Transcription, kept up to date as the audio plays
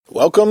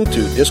Welcome to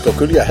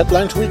Dyscalculia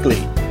Headlines Weekly,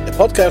 a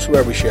podcast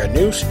where we share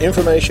news,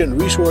 information,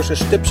 resources,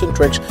 tips and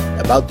tricks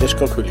about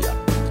dyscalculia.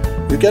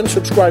 You can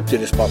subscribe to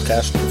this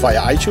podcast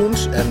via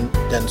iTunes and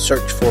then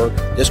search for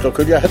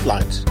Dyscalculia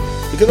Headlines.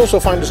 You can also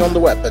find us on the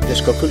web at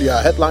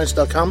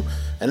dyscalculiaheadlines.com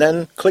and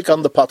then click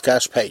on the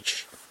podcast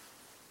page.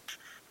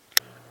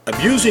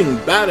 Abusing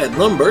bad at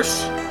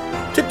numbers,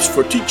 tips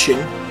for teaching,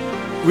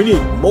 we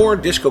need more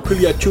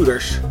dyscalculia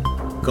tutors,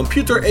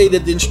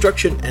 computer-aided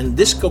instruction and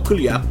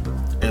dyscalculia,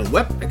 and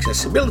web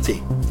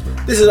accessibility.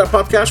 This is our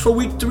podcast for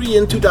week 3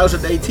 in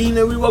 2018,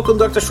 and we welcome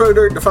Dr.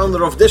 Schroeder, the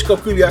founder of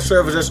Dyscalculia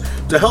Services,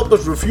 to help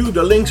us review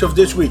the links of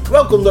this week.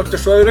 Welcome, Dr.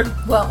 Schroeder.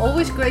 Well,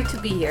 always great to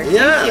be here.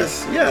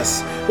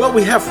 Yes. Well,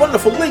 we have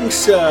wonderful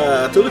links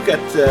to look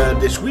at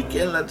this week,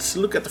 and let's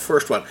look at the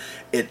first one.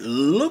 It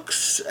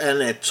looks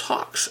and it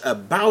talks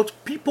about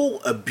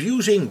people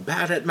abusing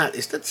bad at math.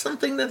 Is that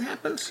something that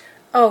happens?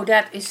 Oh,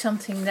 that is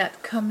something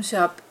that comes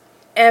up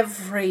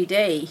every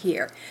day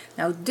here.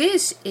 Now,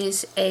 this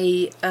is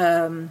a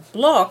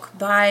blog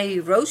by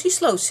Rosie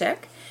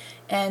Slosek,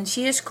 and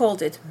she has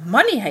called it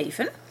Money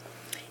Haven,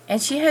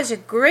 and she has a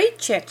great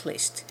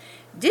checklist.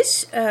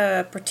 This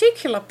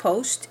particular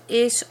post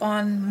is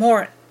on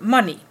more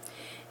money,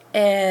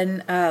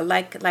 and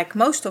like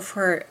most of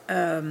her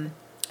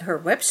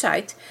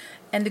website.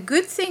 And the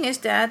good thing is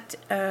that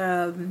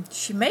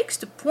she makes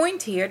the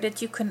point here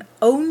that you can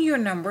own your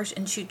numbers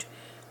and should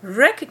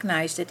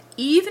recognize that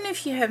even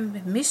if you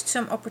have missed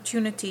some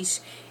opportunities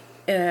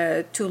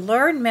to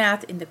learn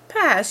math in the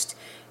past,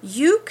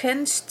 you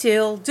can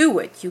still do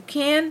it. You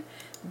can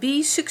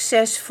be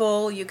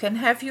successful, you can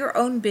have your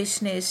own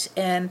business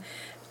and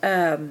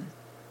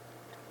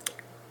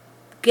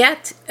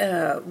get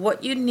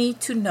what you need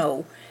to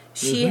know.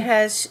 She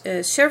has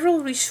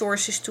several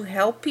resources to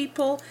help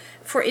people,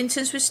 for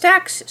instance, with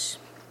taxes.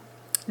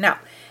 Now,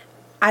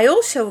 I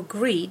also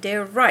agree,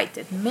 they're right,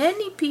 that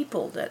many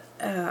people that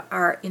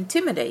are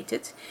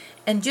intimidated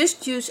and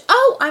just use,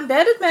 I'm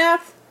bad at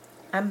math,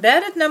 I'm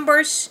bad at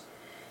numbers,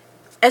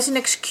 as an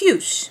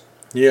excuse.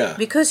 Yeah.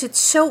 Because it's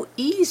so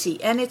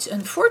easy, and it's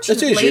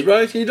unfortunately... It's easy,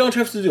 right? You don't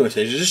have to do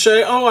anything. You just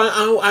say,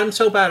 I'm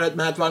so bad at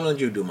math, why don't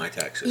you do my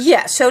taxes?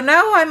 Yeah, so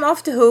now I'm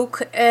off the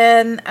hook,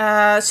 and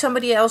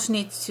somebody else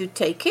needs to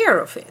take care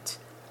of it.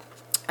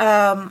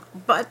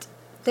 But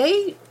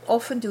they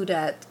often do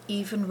that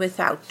even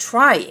without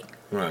trying.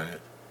 Right.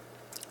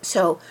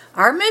 So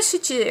our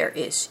message there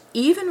is,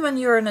 even when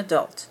you're an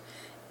adult,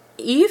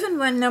 even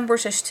when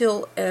numbers are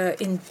still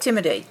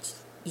intimidate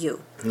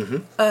you,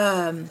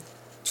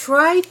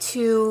 try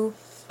to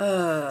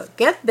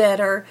get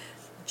better.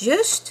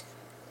 Just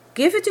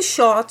give it a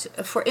shot.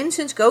 For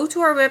instance, go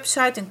to our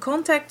website and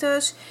contact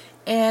us,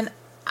 and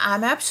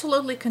I'm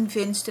absolutely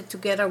convinced that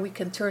together we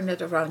can turn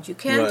it around. You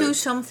can do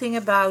something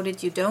about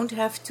it. You don't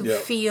have to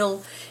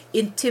feel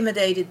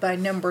intimidated by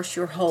numbers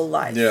your whole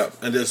life. Yeah,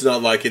 and it's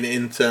not like an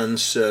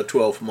intense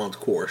 12-month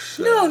course.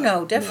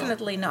 No,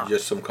 definitely not.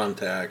 Just some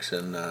contacts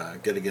and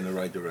getting in the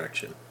right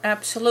direction.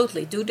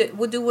 Absolutely. Do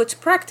what's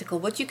practical,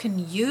 what you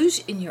can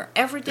use in your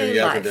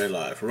everyday life. Everyday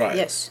life, right.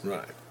 Yes.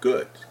 Right.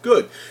 Good.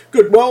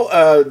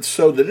 Well,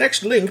 so the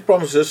next link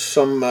promises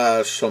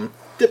some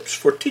tips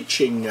for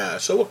teaching.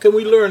 So what can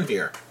we learn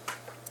here?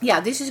 Yeah,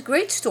 this is a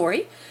great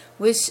story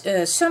with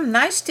some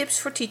nice tips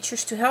for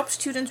teachers to help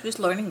students with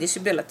learning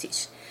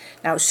disabilities.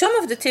 Now, some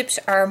of the tips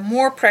are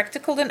more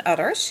practical than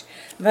others,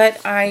 but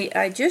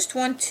I just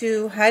want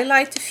to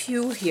highlight a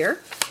few here.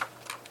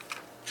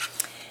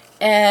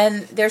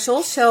 And there's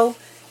also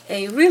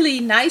a really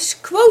nice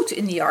quote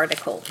in the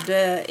article.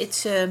 The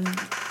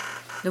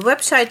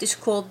website is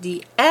called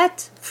The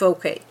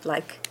Advocate,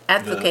 like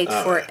advocate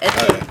for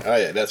education. Oh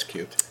yeah, that's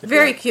cute.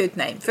 Very cute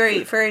name.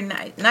 Very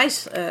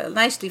nice,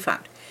 nicely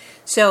found.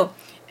 So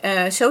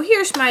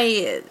here's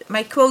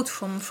my quote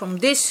from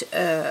this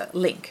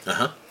link.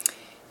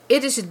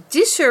 It is a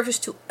disservice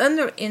to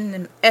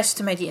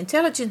underestimate the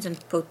intelligence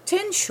and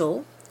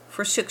potential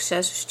for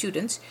success of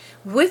students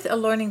with a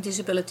learning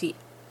disability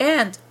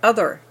and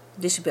other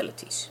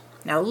disabilities.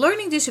 Now,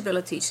 learning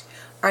disabilities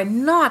are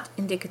not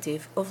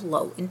indicative of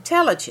low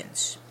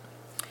intelligence.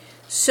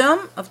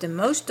 Some of the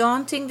most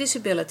daunting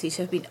disabilities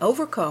have been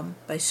overcome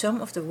by some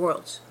of the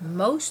world's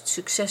most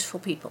successful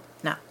people.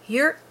 Now,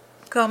 here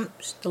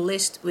comes the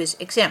list with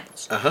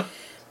examples.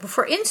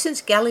 For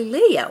instance,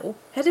 Galileo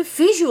had a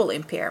visual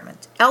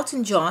impairment.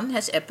 Elton John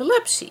has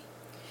epilepsy.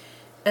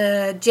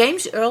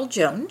 James Earl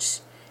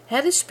Jones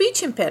had a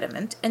speech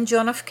impediment, and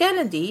John F.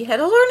 Kennedy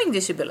had a learning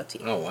disability.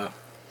 Oh, wow.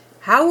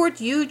 Howard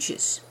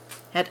Hughes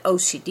had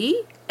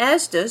OCD,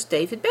 as does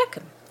David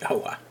Beckham. Oh,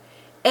 wow.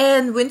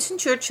 And Winston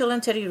Churchill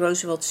and Teddy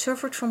Roosevelt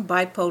suffered from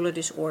bipolar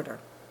disorder,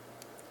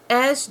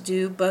 as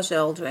do Buzz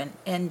Aldrin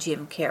and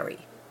Jim Carrey.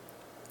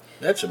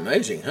 That's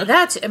amazing, huh?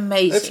 That's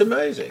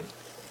amazing.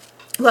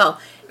 Well,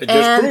 it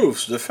just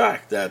proves the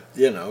fact that,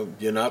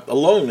 you're not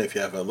alone if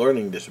you have a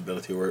learning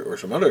disability or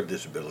some other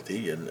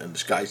disability, and the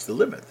sky's the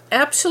limit.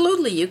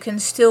 Absolutely. You can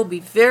still be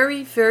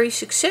very, very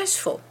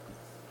successful.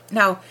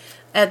 Now,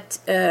 at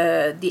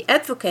The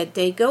Advocate,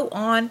 they go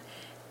on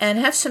and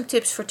have some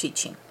tips for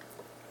teaching.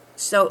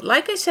 So,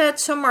 like I said,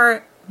 some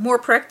are more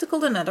practical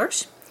than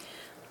others.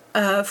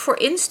 For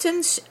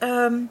instance,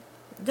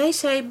 they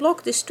say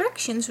block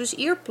distractions with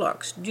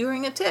earplugs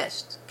during a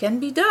test. Can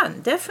be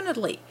done,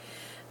 definitely.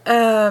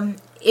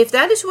 If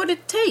that is what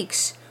it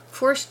takes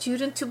for a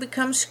student to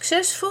become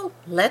successful,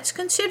 let's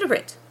consider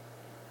it.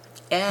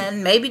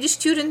 And maybe the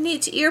student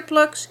needs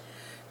earplugs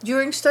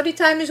during study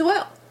time as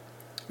well.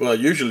 Well,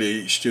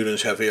 usually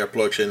students have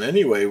earplugs in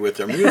anyway with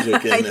their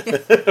music in.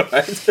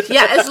 Right?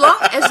 Yeah, as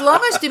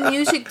long as the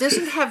music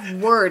doesn't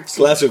have words.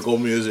 Classical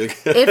music.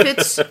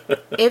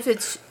 if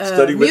it's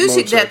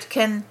music that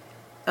can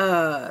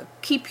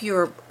keep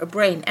your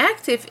brain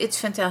active, it's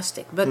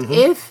fantastic. But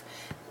if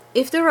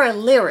there are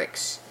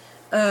lyrics,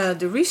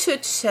 the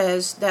research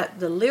says that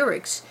the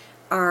lyrics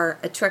are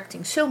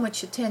attracting so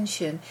much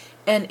attention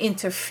and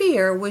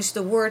interfere with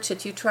the words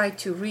that you try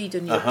to read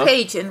on your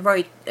page and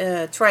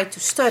try to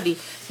study,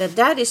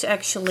 that is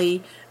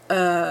actually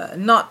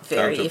not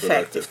very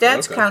effective.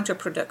 That's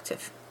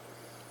counterproductive.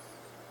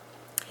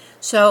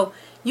 So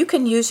you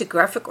can use a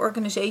graphic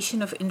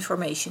organization of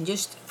information.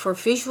 Just for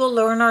visual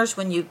learners,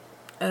 when you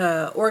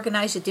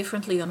organize it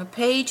differently on a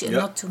page and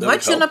not too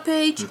much on a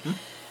page,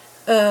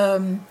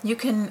 you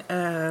can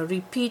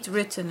repeat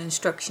written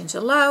instructions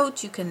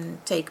aloud. You can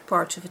take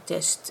parts of a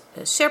test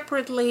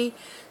separately.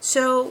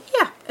 So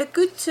yeah, a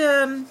good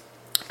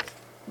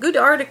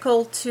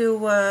article to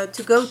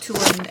go to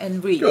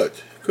and read. Good.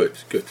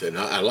 And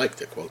I like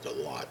the quote a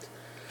lot.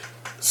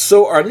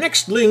 So our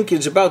next link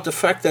is about the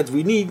fact that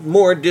we need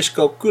more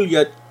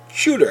dyscalculia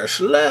tutors.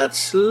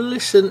 Let's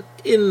listen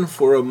in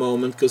for a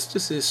moment, because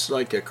this is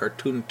like a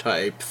cartoon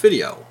type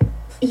video.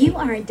 You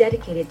are a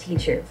dedicated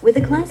teacher with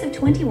a class of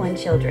 21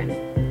 children.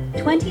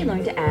 20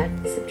 learn to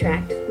add,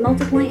 subtract,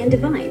 multiply, and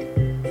divide.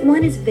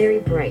 One is very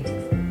bright.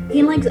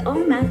 He likes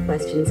all math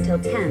questions till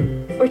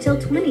 10 or till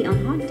 20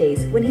 on hot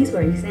days when he's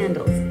wearing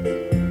sandals.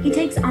 He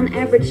takes on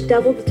average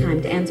double the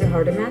time to answer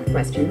harder math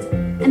questions,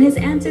 and his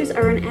answers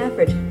are on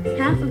average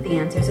half of the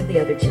answers of the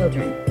other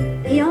children.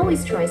 He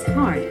always tries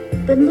hard,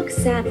 but looks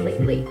sad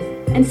lately,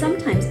 and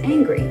sometimes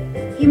angry.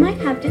 He might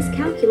have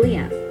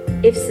dyscalculia.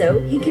 If so,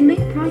 he can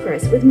make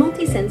progress with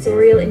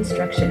multisensorial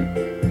instruction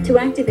to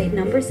activate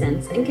number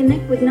sense and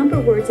connect with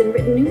number words and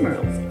written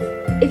numerals.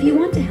 If you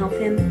want to help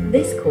him,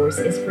 this course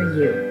is for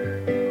you.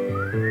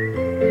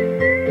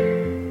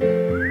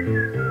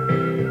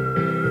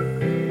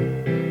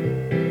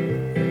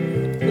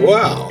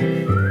 Wow.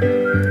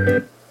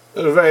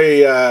 A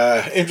very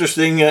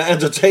interesting,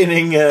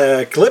 entertaining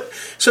clip.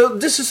 So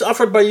this is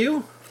offered by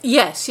you?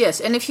 Yes.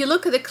 And if you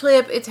look at the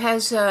clip, it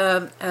has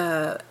an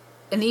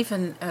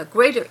even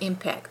greater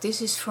impact.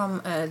 This is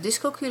from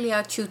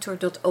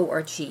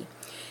dyscalculiatutor.org.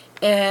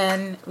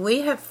 And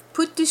we have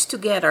put this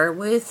together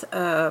with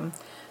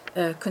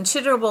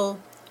considerable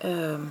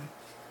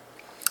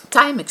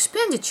time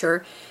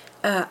expenditure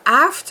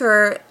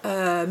after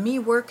me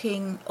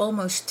working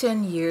almost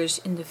 10 years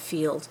in the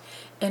field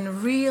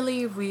and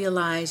really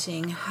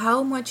realizing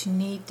how much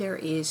need there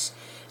is,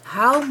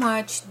 how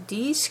much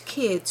these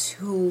kids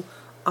who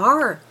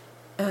are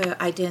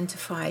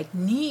identified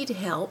need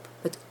help,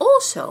 but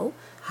also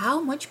how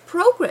much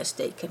progress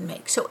they can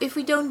make. So if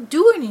we don't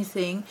do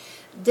anything,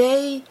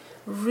 they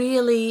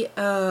really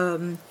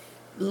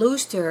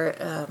lose their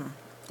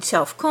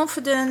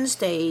self-confidence,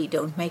 they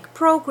don't make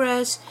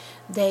progress,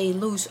 they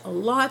lose a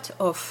lot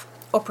of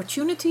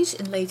opportunities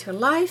in later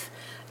life.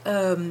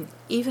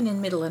 Even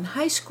in middle and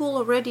high school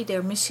already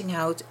they're missing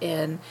out,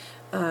 and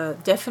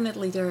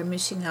definitely they're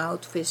missing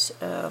out with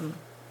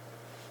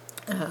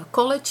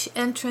college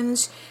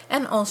entrance,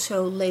 and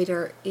also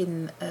later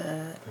in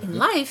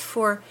life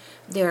for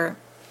their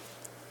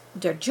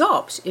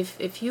jobs.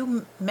 If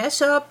you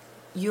mess up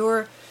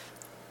your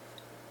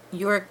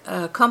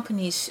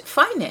company's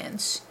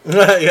finance,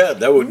 yeah,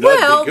 that would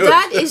not be good.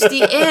 That is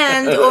the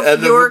end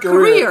of your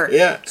career.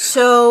 Yeah.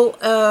 So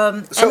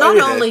and not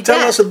only tell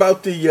that. us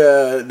about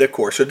the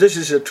course. So this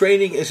is a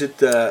training. Is it?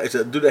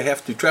 Do they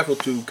have to travel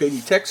to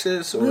Katy,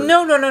 Texas? Or?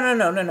 No.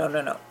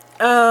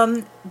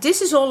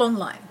 This is all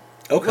online.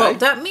 Okay. Well,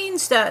 that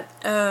means that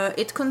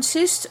it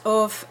consists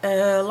of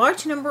a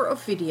large number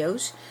of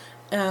videos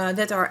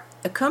that are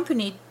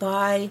accompanied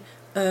by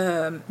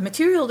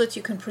material that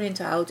you can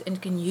print out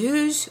and can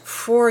use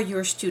for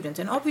your student.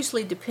 And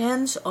obviously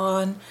depends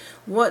on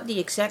what the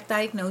exact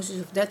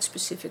diagnosis of that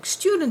specific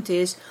student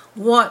is,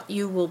 what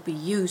you will be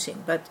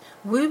using. But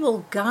we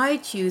will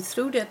guide you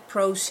through that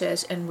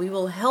process, and we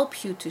will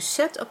help you to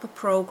set up a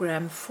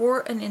program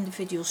for an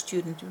individual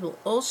student. We will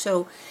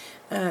also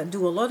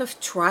do a lot of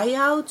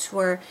tryouts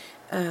where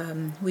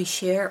we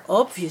share,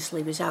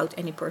 obviously without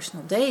any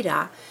personal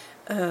data,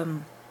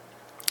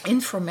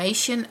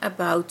 information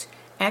about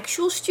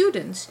actual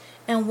students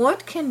and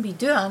what can be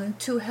done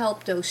to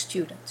help those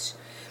students.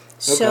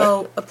 Okay.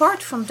 So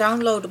apart from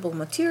downloadable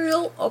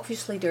material,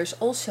 obviously there's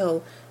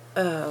also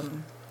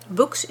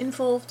books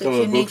involved that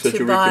you need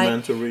to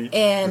buy. To read.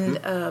 And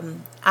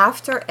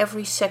after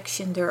every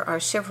section there are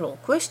several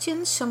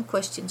questions. Some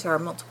questions are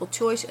multiple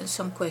choice, and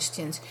some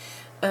questions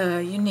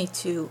you need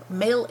to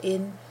mail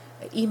in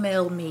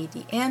email me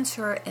the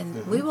answer,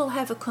 and we will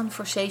have a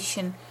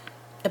conversation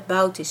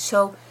about this.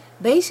 So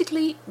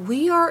basically,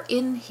 we are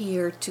in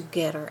here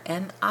together,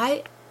 and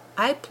I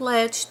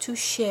pledge to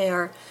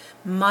share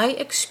my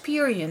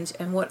experience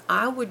and what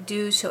I would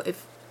do. So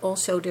if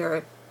also there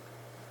are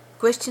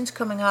questions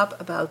coming up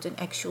about an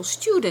actual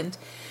student,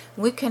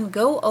 we can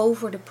go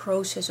over the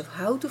process of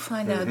how to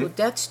find out what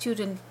that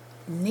student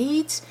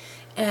needs.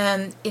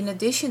 And in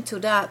addition to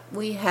that,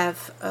 we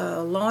have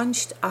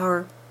launched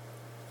our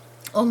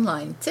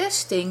online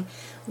testing,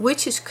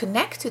 which is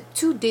connected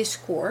to this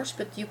course,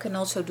 but you can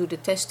also do the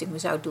testing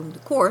without doing the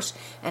course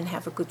and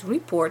have a good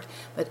report.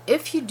 But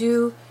if you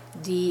do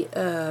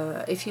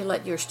if you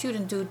let your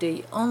student do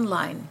the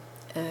online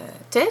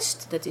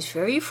test, that is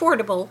very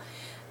affordable,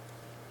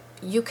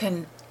 you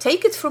can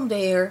take it from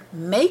there,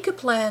 make a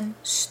plan,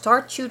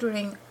 start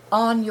tutoring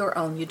on your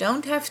own. You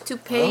don't have to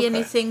pay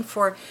anything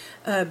for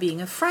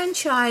being a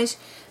franchise.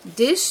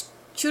 This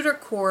tutor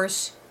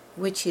course,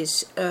 which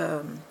is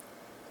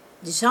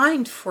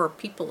designed for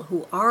people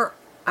who are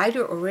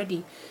either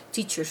already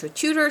teachers or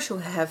tutors, who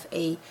have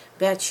a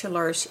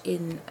bachelor's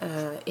in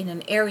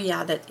an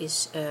area that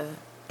is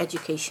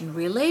education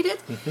related,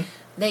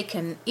 they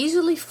can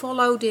easily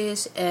follow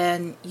this,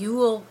 and you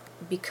will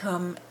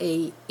become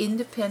a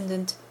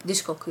independent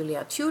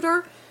dyscalculia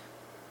tutor.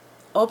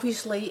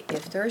 Obviously,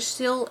 if there are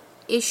still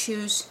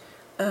issues,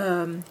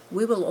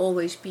 we will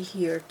always be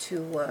here to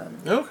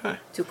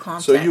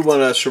contact. So you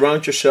want to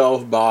surround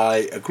yourself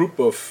by a group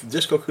of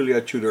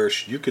dyscalculia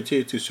tutors. You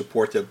continue to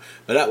support them,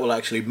 but that will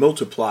actually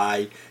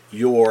multiply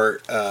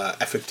your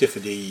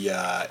effectivity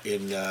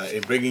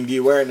in bringing the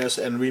awareness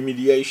and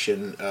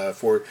remediation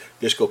for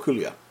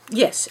dyscalculia.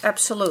 Yes,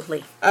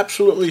 absolutely.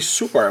 Absolutely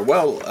super.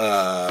 Well,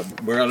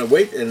 we're going to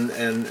wait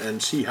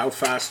and see how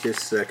fast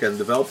this can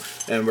develop.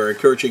 And we're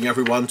encouraging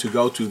everyone to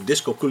go to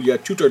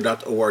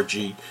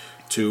dyscalculiatutor.org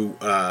to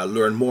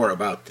learn more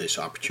about this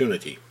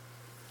opportunity.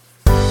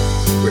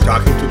 We're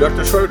talking to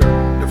Dr. Schroeder,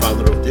 the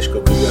founder of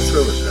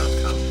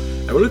dyscalculiaservice.com.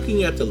 And we're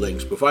looking at the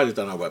links provided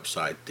on our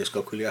website,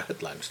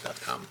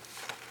 dyscalculiaheadlines.com.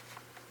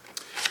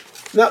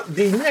 Now,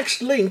 the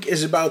next link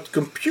is about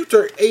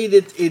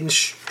computer-aided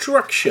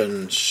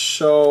instruction.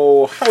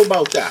 So, how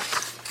about that?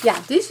 Yeah,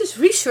 this is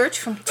research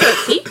from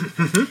Turkey.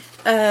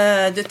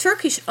 The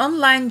Turkish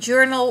Online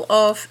Journal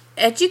of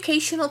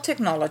Educational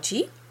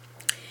Technology.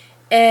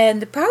 And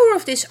the power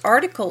of this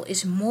article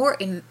is more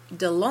in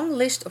the long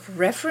list of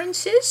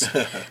references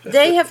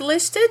they have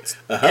listed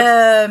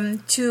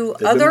to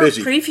other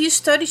previous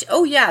studies.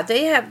 Oh yeah,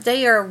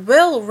 they are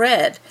well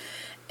read.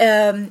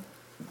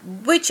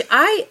 Which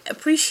I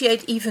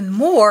appreciate even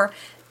more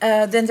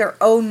than their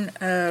own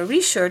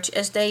research,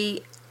 as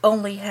they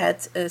only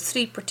had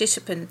 3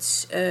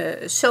 participants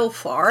so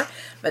far,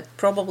 but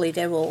probably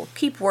they will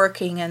keep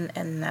working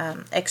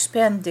and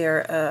expand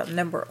their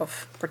number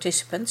of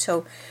participants.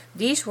 So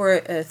these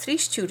were 3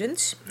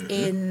 students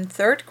in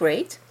 3rd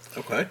grade,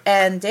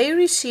 and they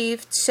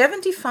received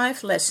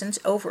 75 lessons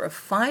over a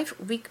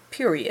 5-week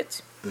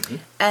period,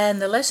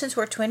 and the lessons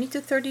were 20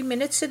 to 30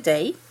 minutes a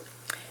day.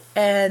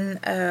 And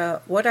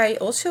what I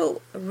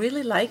also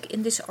really like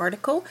in this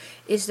article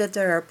is that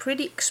they are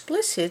pretty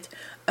explicit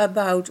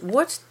about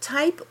what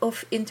type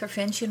of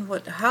intervention,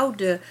 how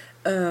the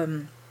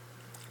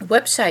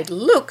website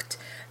looked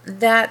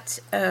that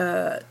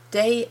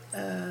they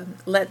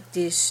let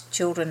these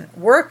children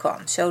work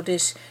on. So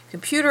this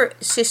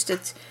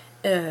computer-assisted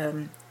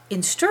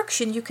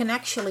instruction, you can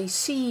actually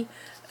see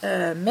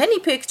many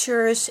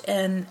pictures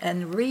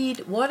and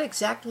read what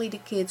exactly the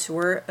kids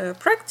were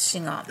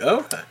practicing on.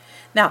 Okay.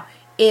 Now,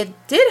 it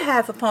did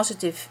have a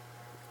positive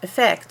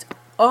effect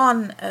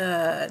on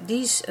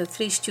these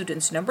 3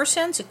 students' number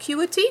sense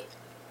acuity,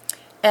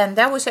 and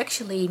that was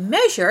actually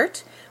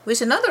measured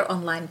with another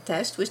online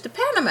test, with the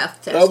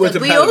PanaMath test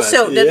that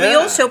we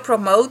also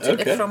promote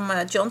from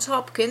Johns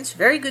Hopkins.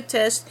 Very good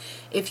test.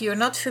 If you're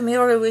not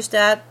familiar with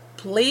that,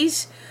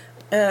 please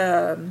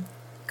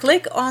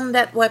click on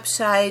that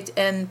website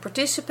and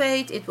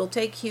participate. It will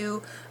take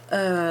you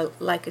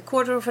like a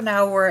quarter of an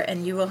hour,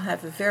 and you will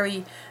have a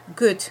very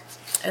good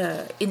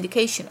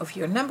indication of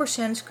your number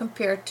sense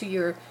compared to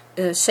your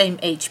same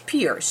age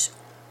peers.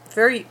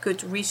 Very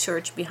good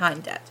research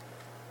behind that.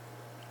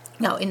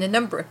 Now, in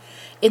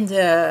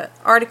the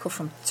article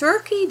from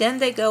Turkey, then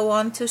they go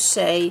on to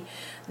say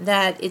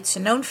that it's a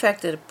known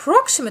fact that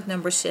approximate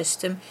number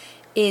system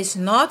is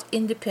not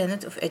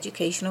independent of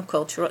educational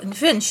cultural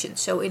invention.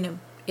 So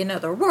in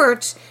other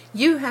words,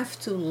 you have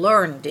to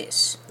learn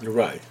this.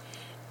 Right.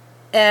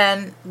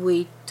 And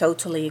we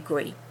totally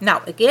agree.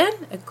 Now,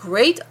 again, a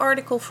great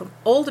article from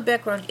all the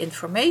background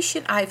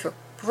information. I have a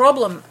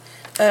problem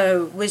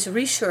with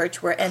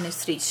research where N is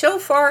 3 so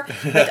far,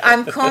 but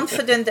I'm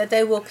confident that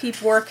they will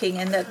keep working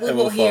and that we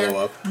will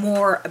hear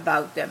more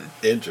about them.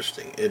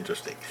 Interesting.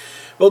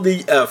 Well,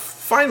 the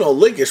final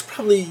link is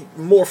probably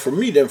more for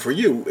me than for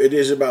you. It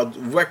is about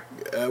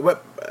web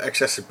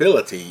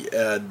accessibility.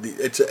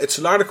 It's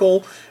an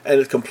article,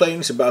 and it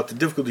complains about the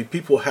difficulty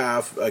people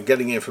have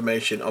getting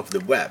information off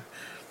the web.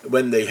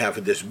 when they have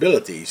a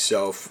disability.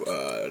 So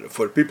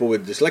for people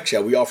with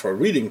dyslexia, we offer a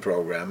reading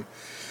program.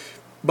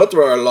 But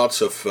there are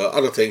lots of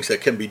other things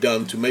that can be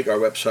done to make our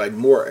website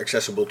more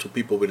accessible to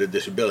people with a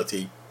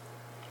disability.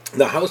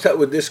 Now, how's that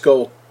with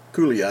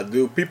dyscalculia?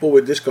 Do people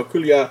with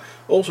dyscalculia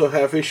also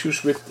have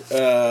issues with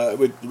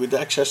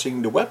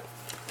accessing the web?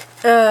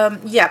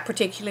 Yeah,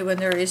 particularly when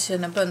there is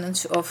an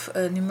abundance of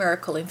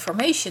numerical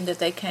information that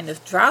they kind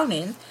of drown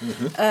in.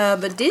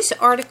 Mm-hmm. But this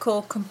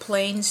article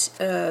complains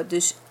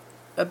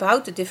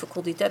about the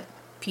difficulty that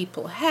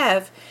people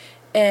have.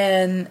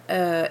 And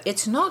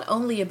it's not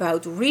only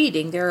about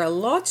reading. There are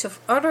lots of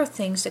other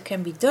things that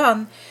can be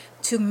done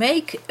to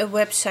make a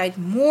website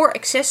more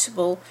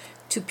accessible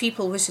to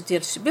people with a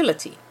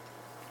disability.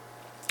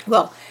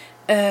 Well,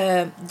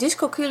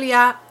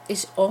 dyscalculia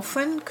is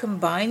often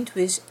combined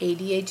with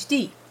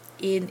ADHD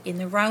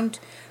in around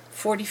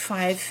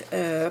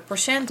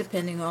 45%,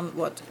 depending on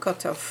what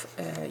cutoff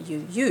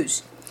you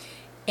use.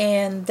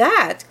 And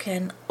that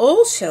can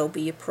also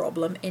be a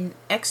problem in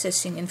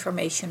accessing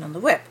information on the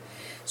web.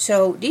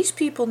 So these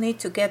people need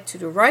to get to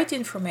the right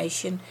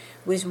information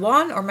with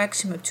 1 or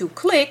maximum 2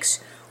 clicks,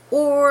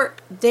 or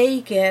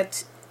they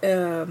get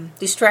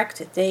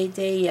distracted.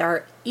 They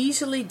are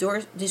easily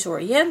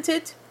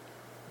disoriented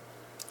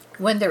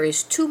when there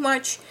is too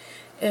much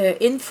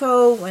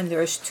info, when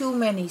there is too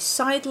many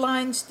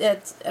sidelines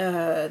that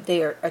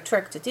they are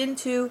attracted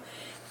into,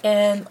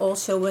 and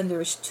also when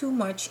there is too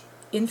much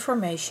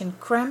information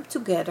crammed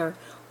together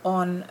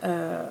on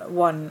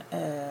one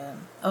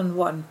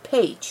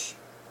page.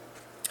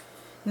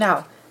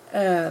 Now,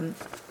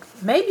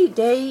 maybe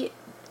they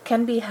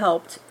can be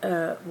helped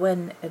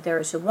when there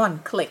is a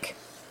 1-click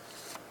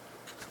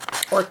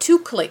or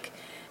 2-click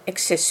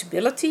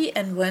accessibility,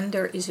 and when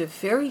there is a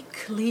very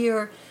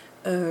clear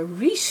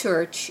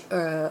research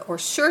or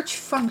search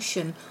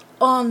function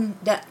on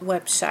that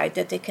website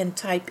that they can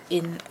type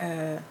in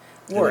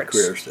words. And the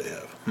queries they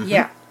have. Mm-hmm.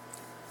 Yeah.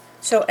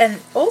 So,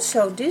 and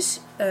also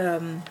this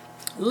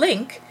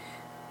link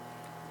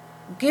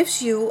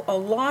gives you a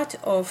lot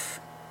of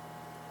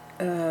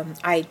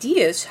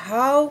ideas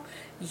how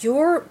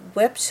your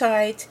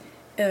website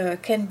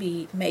can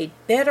be made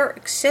better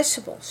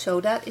accessible. So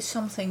that is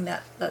something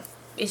that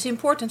is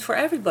important for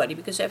everybody,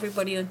 because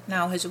everybody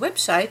now has a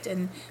website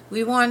and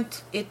we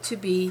want it to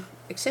be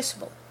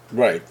accessible.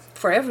 Right.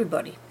 For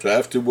everybody. So I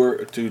have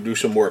to do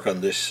some work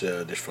on this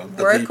front.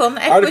 Work on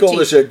equity. The article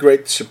is a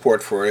great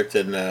support for it,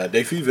 and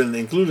they've even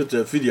included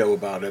a video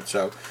about it.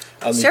 So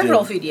I'll need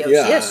several videos.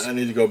 Yeah, yes. I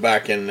need to go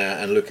back and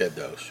look at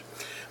those.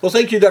 Well,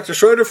 thank you, Dr.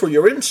 Schroeder, for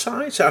your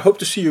insights. I hope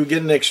to see you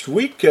again next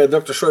week.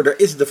 Dr. Schroeder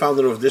is the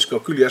founder of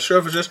Dyscalculia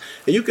Services,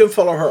 and you can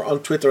follow her on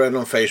Twitter and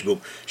on Facebook.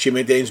 She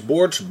maintains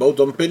boards both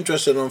on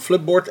Pinterest and on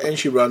Flipboard, and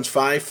she runs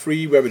 5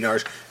 free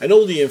webinars. And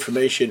all the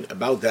information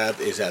about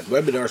that is at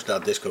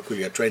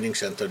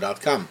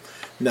webinars.dyscalculiatrainingcenter.com.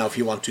 Now, if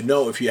you want to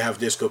know if you have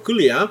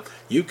dyscalculia,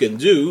 you can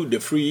do the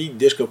free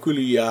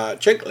dyscalculia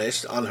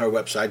checklist on her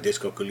website,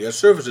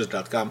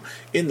 dyscalculiaservices.com,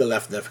 in the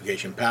left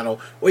navigation panel,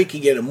 or you can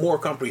get a more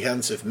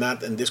comprehensive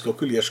math and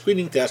dyscalculia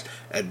screening test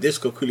at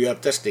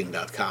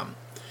dyscalculiatesting.com.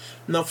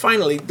 Now,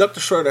 finally,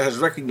 Dr. Schroeder has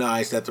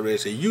recognized that there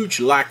is a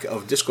huge lack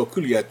of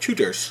dyscalculia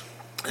tutors,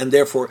 and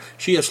therefore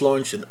she has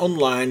launched an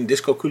online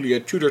dyscalculia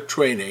tutor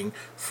training,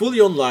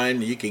 fully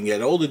online. You can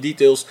get all the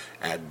details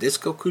at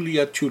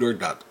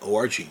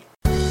dyscalculiatutor.org.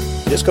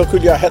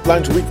 Dyscalculia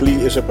Headlines Weekly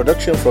is a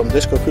production from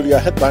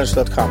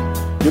dyscalculiaheadlines.com.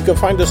 You can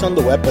find us on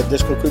the web at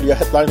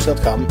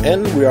dyscalculiaheadlines.com,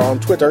 and we are on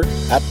Twitter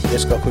at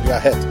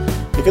dyscalculiahead.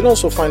 You can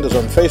also find us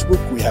on Facebook.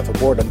 We have a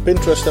board on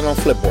Pinterest and on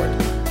Flipboard.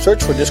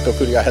 Search for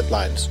Dyscalculia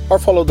Headlines or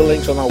follow the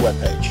links on our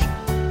webpage.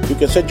 You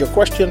can send your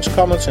questions,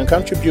 comments and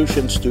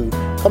contributions to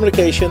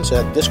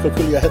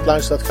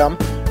communications@dyscalculiaheadlines.com,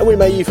 and we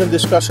may even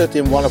discuss it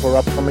in one of our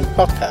upcoming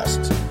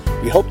podcasts.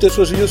 We hope this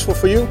was useful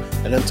for you,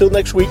 and until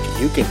next week,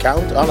 you can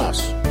count on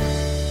us.